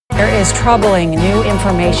There is troubling new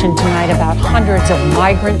information tonight about hundreds of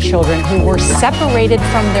migrant children who were separated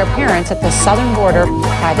from their parents at the southern border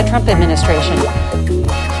by the Trump administration.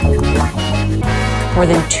 More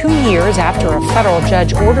than 2 years after a federal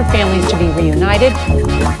judge ordered families to be reunited,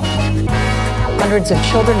 hundreds of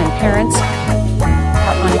children and parents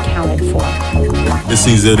are unaccounted for. It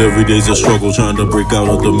seems that every day's a struggle trying to break out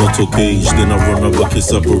of the mental cage. Then I remember kids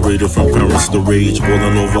separated from parents to rage,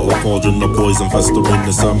 boiling over a cauldron of poison festering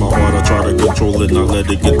inside my heart. I try to control it, not let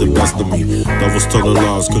it get the best of me. Devils telling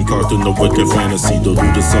lies, concocting a wicked fantasy to do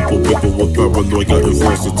the simple people with paranoia and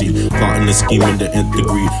falsity, plotting and scheming the nth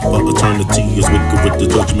degree. But eternity is wicked with the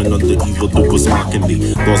judgment of the evildoers mocking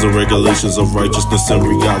me. Laws and regulations of righteousness and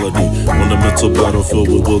reality. On the mental battlefield,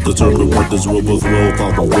 we will determine what is real with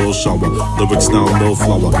willpower. Will shower, lyrics now no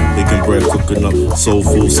flour, baking bread, cooking up soul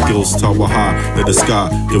food, skills tower high in the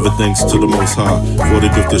sky, giving thanks to the Most High for the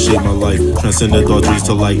gift that shaped my life, transcended our dreams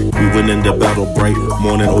to light. We win in the battle bright,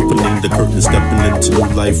 morning opening the curtain, stepping into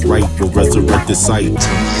new life right, we'll resurrect the sight.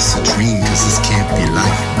 Tell me it's a dream, cause this can't be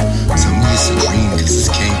life. Tell me it's a dream, cause this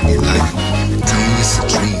can't be life. Tell me it's a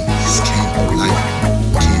dream, this can't be life.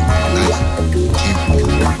 Can't be life, can't be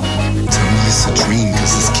life. Tell me it's a dream,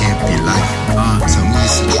 cause this can't be life. Tell me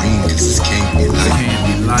it's a dream, cause this can't be life.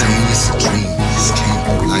 Tell me it's a dream, this can't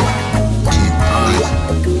be life. Can't be life,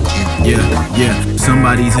 can't be life. Yeah.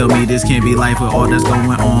 Somebody tell me this can't be life with all that's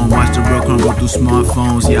going on. Watch the world crumble through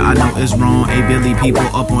smartphones. Yeah, I know it's wrong. 8 billion people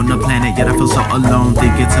up on the planet, yet I feel so alone.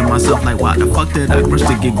 Thinking to myself like, why the fuck did I rush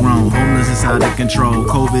to get grown? Homeless is out of control,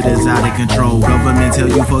 COVID is out of control. Government tell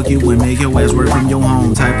you fuck you and make your ass work from your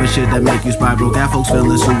home. Type of shit that make you spiral. Got folks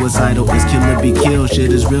feeling suicidal. It's kill or be killed.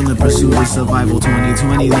 Shit is real in pursuit of survival.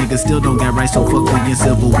 2020 niggas still don't get right, so fuck being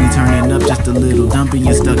civil. We turning up just a little, dumping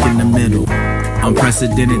you stuck in the middle.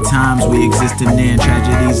 Unprecedented times we existing in.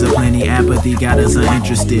 Tragedies of plenty, apathy got us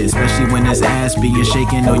uninterested, especially when this ass being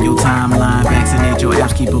shaken on your timeline. Vaccinate your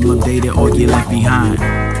apps, keep them updated or get left behind.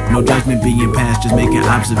 No judgment being passed, just making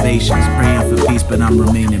observations. Praying for peace, but I'm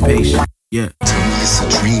remaining patient. Yeah. Tell me it's a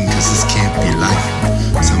dream, cause this can't be life.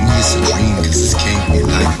 Tell me it's a dream, cause this can't be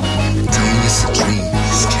life. Tell me it's a dream,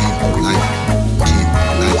 this can't be life. Can't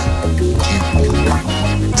be life, can't be life.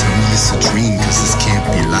 Tell me it's a dream, cause this can't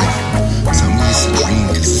be life. Tell me it's a dream,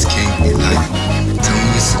 cause this can't be life. Tell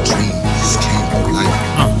me it's a dream, this can't be life.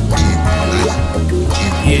 Can't be life,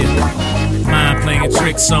 can't be life. Mind playing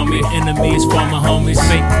tricks on me, enemies former homies,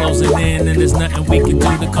 fake closing in, and there's nothing we can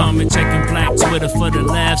do to calm it. Checking black Twitter for the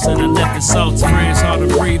laughs, and I left it salty. Friends hard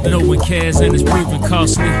to breathe, no one cares, and it's proven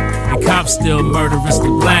costly. And cops still murdering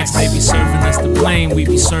the blacks. They be serving us the blame, we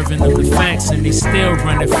be serving them the facts, and they still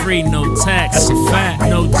running free, no tax. That's a fact.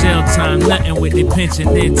 No jail time, nothing with their pension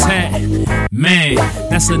intact. Man,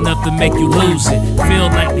 that's enough to make you lose it. Feel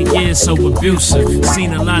like the year's so abusive.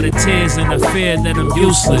 Seen a lot of tears, and I fear that I'm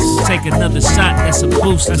useless. Take another shot, that's a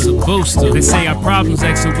booster. That's a booster. They say our problems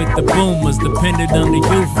actually with the boomers, dependent on the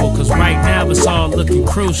youthful. Cause right now it's all looking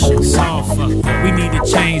crucial. It's all fucked up. We need to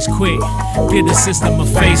change quick. Get the system a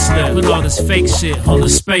facelift. Put all this fake shit on the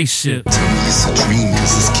spaceship. Tell me it's a dream,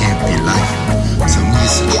 cause this can't be life. Tell me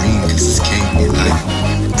it's a dream, cause this can't be life.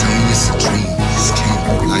 Tell me it's a dream, this can't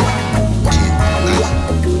be life. Can't be life,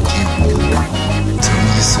 can't be life. Tell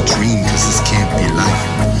me it's a dream, cause this can't be life.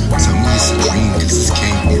 Tell me it's a dream, cause this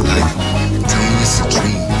can't be life. Tell me it's a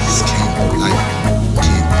dream, this can't be life.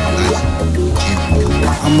 Can't be life, can't be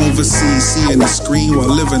life. I'm overseas, seeing the screen while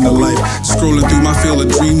living the life. Scrolling through my field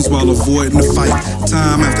of dreams while avoiding the fight.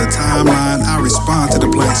 Time after timeline, I respond to the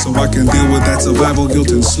plight, so I can deal with that survival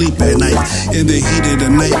guilt and sleep at night. In the heat of the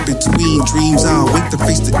night, between dreams, I'll wake to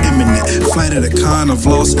face the imminent flight of the con of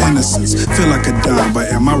lost innocence. Feel like a dime, but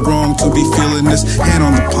am I wrong to be feeling this? Hand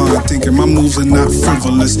on the pond, thinking my moves are not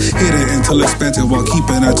frivolous. Hidden until expensive while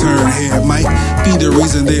keeping a turn head might be the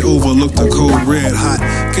reason they overlook the cold red hot.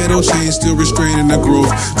 Ghetto chains still restraining the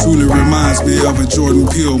growth. Truly reminds me of a Jordan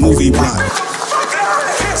Peele movie plot.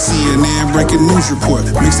 CNN breaking news report.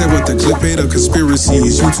 Mix that with the clickbait of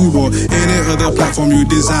conspiracies. YouTube or any other platform you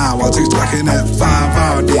desire while TikToking that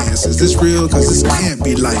 5-hour dance. Is this real? Cause this can't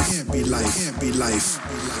be life. Can't be life. Can't be life.